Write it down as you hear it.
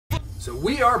So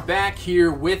we are back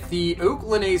here with the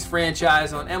Oakland A's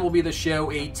franchise on MLB The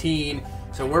Show 18.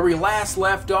 So where we last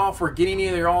left off, we're getting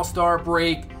into the All-Star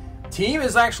break. Team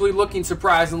is actually looking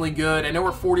surprisingly good. I know we're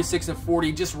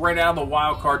 46-40, just right out of the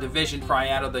wild card division,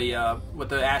 probably out of the with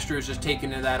the Astros just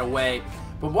taking that away.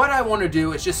 But what I want to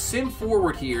do is just sim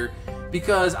forward here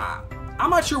because I'm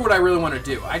not sure what I really want to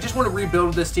do. I just want to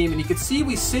rebuild this team, and you can see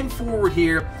we sim forward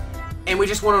here, and we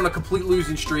just went on a complete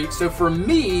losing streak. So for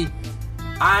me,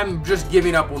 I'm just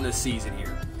giving up on this season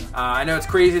here. I know it's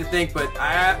crazy to think, but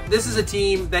this is a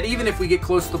team that even if we get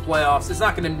close to the playoffs, it's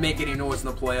not going to make any noise in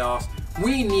the playoffs.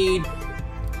 We need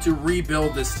to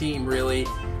rebuild this team, really,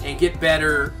 and get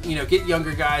better, get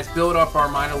younger guys, build up our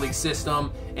minor league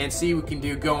system, and see what we can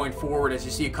do going forward. As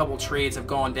you see, a couple trades have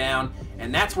gone down,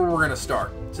 and that's where we're going to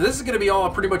start. So this is going to be all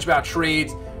pretty much about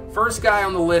trades. First guy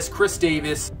on the list, Chris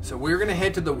Davis. So we're going to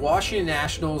head to the Washington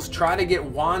Nationals, try to get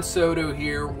Juan Soto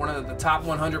here, one of the top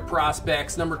 100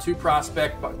 prospects, number 2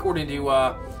 prospect, according to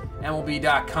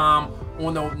MLB.com,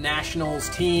 on the Nationals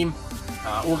team,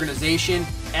 organization.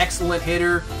 Excellent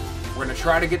hitter. We're going to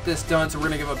try to get this done, so we're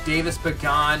going to give up Davis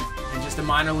Pagan and just a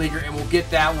minor leaguer, and we'll get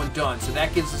that one done. So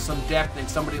that gives us some depth and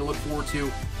somebody to look forward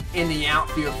to in the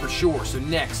outfield for sure. So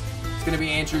next, it's going to be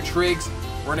Andrew Triggs.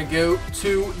 We're going to go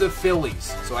to the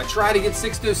Phillies. So I tried to get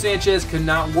Sixto Sanchez, could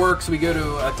not work, so we go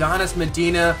to Adonis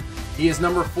Medina. He is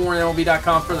number 4 in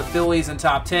MLB.com for the Phillies in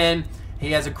top 10.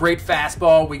 He has a great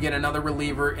fastball. We get another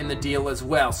reliever in the deal as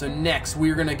well. So next,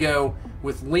 we're going to go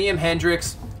with Liam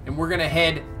Hendriks, and we're going to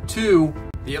head to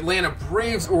the Atlanta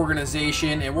Braves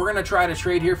organization, and we're going to try to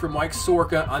trade here for Mike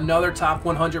Soroka, another top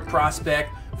 100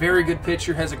 prospect. Very good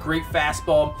pitcher, has a great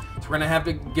fastball. So we're going to have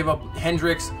to give up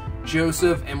Hendriks,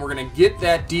 Joseph, and we're going to get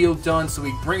that deal done so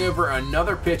we bring over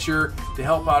another pitcher to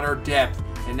help out our depth.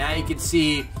 And now you can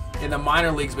see in the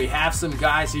minor leagues we have some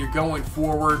guys here going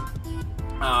forward.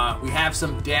 We have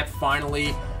some depth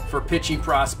finally for pitching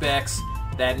prospects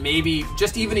that maybe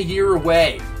just even a year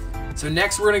away. So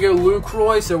next we're going to go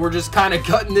Lucroy. So we're just kind of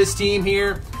cutting this team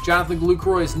here. Jonathan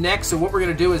Lucroy is next. So what we're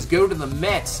going to do is go to the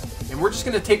Mets, and we're just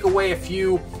going to take away a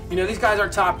few. These guys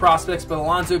aren't top prospects, but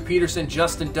Alonzo Peterson,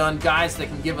 Justin Dunn, guys that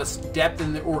can give us depth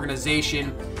in the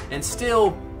organization. And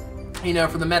still,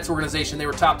 for the Mets organization, they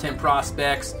were top 10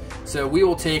 prospects. So we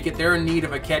will take it. They're in need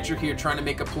of a catcher here trying to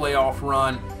make a playoff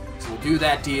run. So we'll do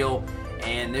that deal.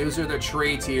 And those are the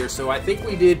trades here. So I think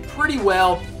we did pretty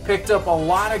well. Picked up a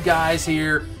lot of guys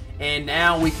here. And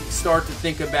now we can start to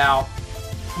think about,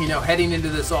 heading into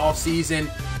this off season.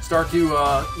 Start to,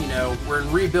 we're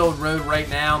in rebuild mode right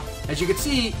now. As you can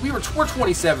see, we're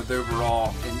 27th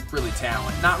overall in really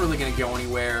talent. Not really going to go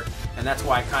anywhere, and that's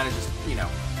why I kind of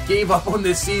just, gave up on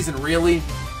this season, really.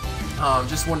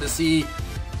 Just wanted to see,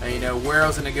 where I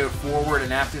was going to go forward,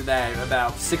 and after that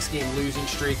about 6-game losing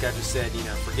streak, I just said,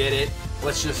 forget it.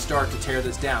 Let's just start to tear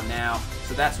this down now.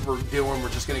 So that's what we're doing. We're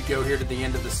just going to go here to the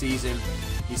end of the season.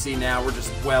 You see now we're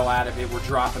just well out of it. We're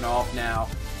dropping off now.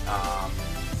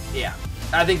 Yeah.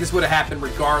 I think this would have happened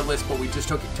regardless, but we just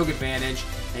took advantage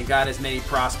and got as many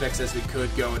prospects as we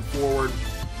could going forward,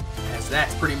 as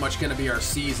that's pretty much going to be our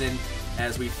season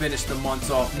as we finish the months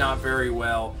off not very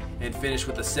well and finish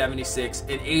with a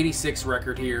 76-86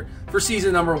 record here for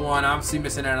season number 1. Obviously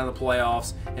missing out on the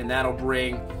playoffs, and that'll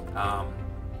bring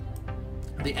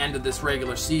the end of this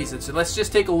regular season. So let's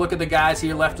just take a look at the guys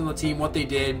here left on the team, what they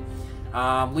did.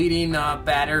 Leading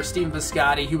batter, Stephen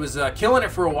Piscotty, he was killing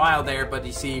it for a while there, but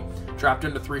you see, dropped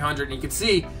into 300, and you can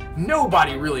see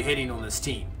nobody really hitting on this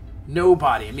team.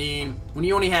 Nobody. I mean, when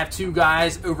you only have 2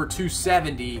 guys over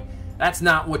 270, that's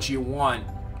not what you want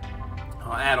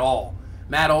at all.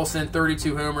 Matt Olson,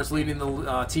 32 homers, leading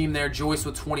the team there. Joyce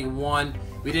with 21.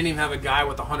 We didn't even have a guy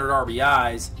with 100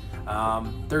 RBIs.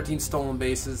 13 stolen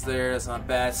bases there. That's not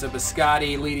bad. So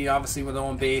Piscotty leading, obviously, with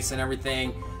on base and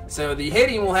everything. So the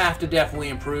hitting will have to definitely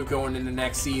improve going into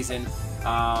next season.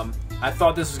 I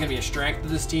thought this was going to be a strength of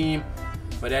this team,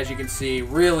 but as you can see,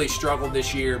 really struggled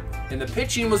this year. And the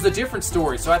pitching was the different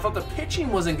story. So I thought the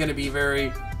pitching wasn't going to be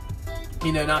very,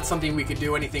 not something we could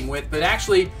do anything with. But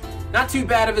actually, not too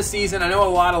bad of a season. I know a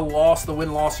lot of loss, the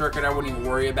win-loss record I wouldn't even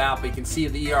worry about, but you can see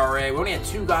the ERA. We only had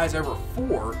 2 guys over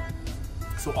 4.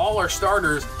 So all our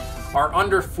starters are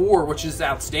under 4, which is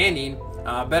outstanding.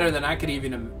 Better than I could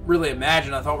even really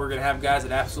imagine. I thought we were going to have guys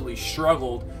that absolutely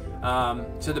struggled.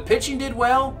 So the pitching did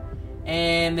well,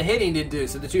 and the hitting did do.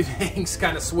 So the 2 things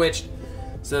kind of switched.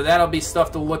 So that'll be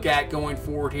stuff to look at going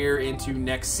forward here into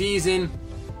next season.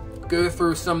 Go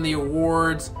through some of the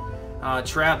awards.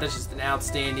 Trout, that's just an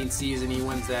outstanding season. He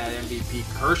wins that MVP.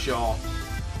 Kershaw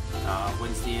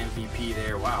wins the MVP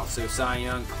there. Wow. So Cy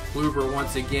Young, Kluber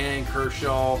once again,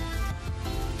 Kershaw,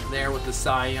 there with the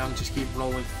Cy Young. Just keep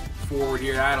rolling forward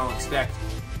here. I don't expect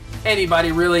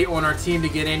anybody really on our team to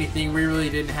get anything. We really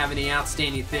didn't have any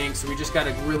outstanding things, so we just got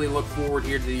to really look forward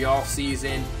here to the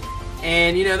offseason.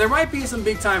 And, you know, there might be some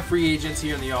big-time free agents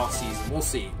here in the offseason. We'll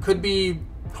see. Could be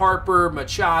Harper,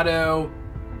 Machado.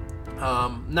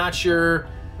 Not sure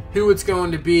who it's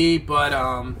going to be, but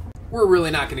we're really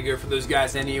not going to go for those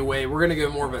guys anyway. We're going to go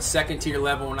more of a second-tier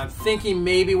level, and I'm thinking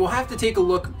maybe we'll have to take a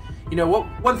look. You know,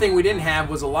 one thing we didn't have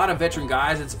was a lot of veteran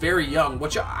guys. It's very young,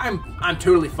 which I'm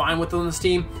totally fine with on this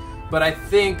team. But I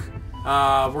think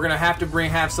we're going to have to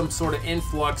have some sort of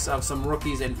influx of some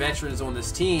rookies and veterans on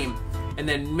this team. And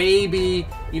then maybe,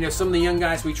 you know, some of the young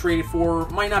guys we traded for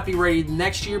might not be ready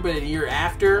next year, but a year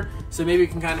after. So maybe we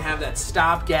can kind of have that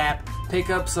stopgap, pick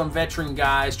up some veteran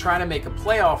guys, try to make a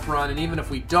playoff run. And even if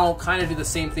we don't, kind of do the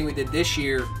same thing we did this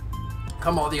year,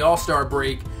 come on the All-Star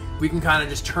break, we can kind of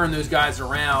just turn those guys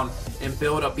around and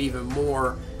build up even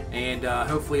more. And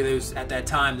hopefully at that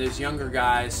time, those younger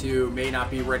guys who may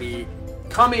not be ready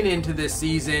coming into this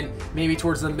season, maybe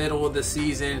towards the middle of the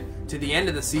season to the end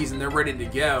of the season, they're ready to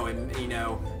go. And, you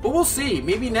know, but we'll see.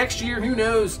 Maybe next year, who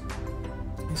knows?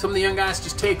 Some of the young guys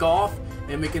just take off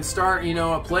and we can start, you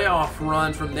know, a playoff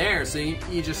run from there. So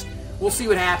we'll see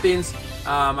what happens.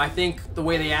 I think the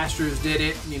way the Astros did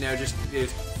it, you know, just a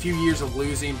few years of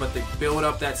losing, but they build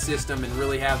up that system and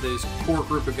really have those core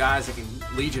group of guys that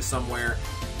can lead you somewhere.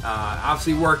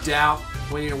 Obviously worked out,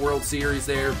 winning a World Series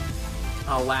there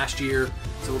last year.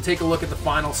 So we'll take a look at the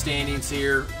final standings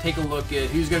here. Take a look at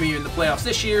who's going to be in the playoffs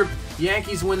this year.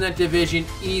 Yankees win that division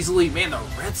easily. Man, the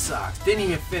Red Sox didn't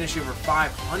even finish over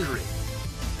 500.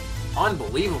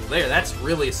 Unbelievable there. That's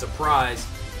really a surprise.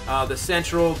 The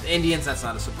Central Indians, that's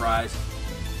not a surprise.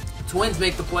 Twins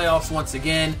make the playoffs once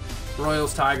again.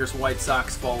 Royals, Tigers, White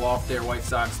Sox fall off there. White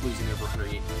Sox losing over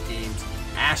 108 games.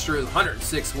 Astros,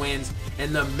 106 wins.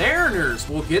 And the Mariners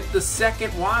will get the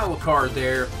second wild card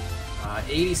there.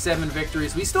 87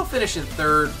 victories. We still finish in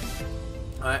third.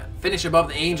 Finish above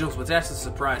the Angels, which that's a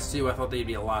surprise too. I thought they'd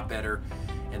be a lot better.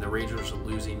 And the Rangers are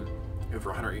losing over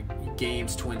 100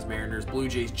 games. Twins, Mariners, Blue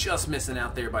Jays just missing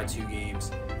out there by 2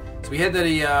 games. So we had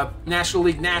the National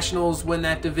League Nationals win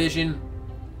that division.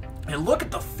 And look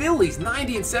at the Phillies,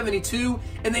 90 and 72,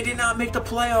 and they did not make the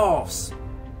playoffs.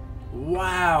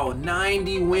 Wow,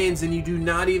 90 wins and you do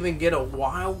not even get a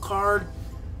wild card?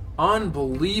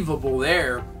 Unbelievable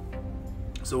there.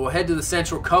 So we'll head to the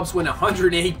Central. Cubs win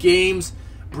 108 games.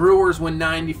 Brewers win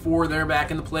 94. They're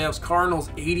back in the playoffs. Cardinals,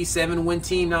 87-win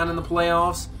team, not in the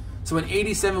playoffs. So an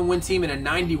 87-win team and a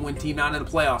 90-win team, not in the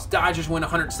playoffs. Dodgers win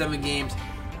 107 games.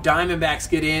 Diamondbacks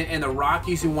get in. And the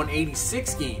Rockies, who won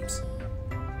 86 games.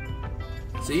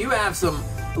 So you have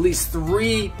at least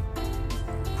 3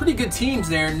 pretty good teams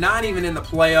there, not even in the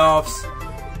playoffs.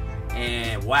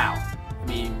 And wow. I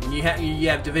mean, when you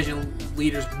have division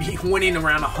leaders winning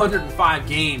around 105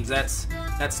 games, that's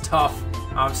tough.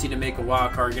 Obviously, to make a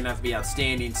wild card, you're going to have to be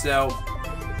outstanding. So,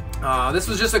 this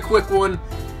was just a quick one.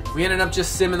 We ended up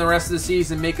just simming the rest of the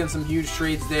season, making some huge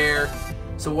trades there.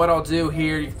 So what I'll do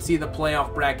here, you can see the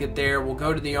playoff bracket there. We'll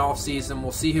go to the offseason.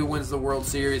 We'll see who wins the World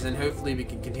Series, and hopefully we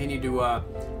can continue to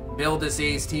build this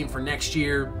A's team for next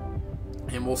year.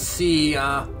 And we'll see,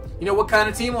 what kind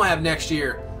of team we'll have next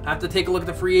year. I have to take a look at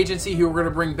the free agency, who we're going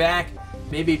to bring back.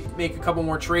 Maybe make a couple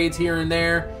more trades here and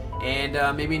there.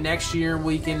 And maybe next year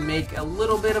we can make a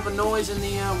little bit of a noise in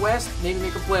the West. Maybe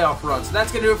make a playoff run. So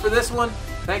that's going to do it for this one.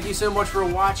 Thank you so much for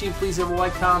watching. Please leave a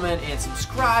like, comment, and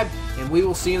subscribe. And we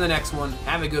will see you in the next one.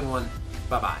 Have a good one.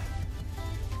 Bye-bye.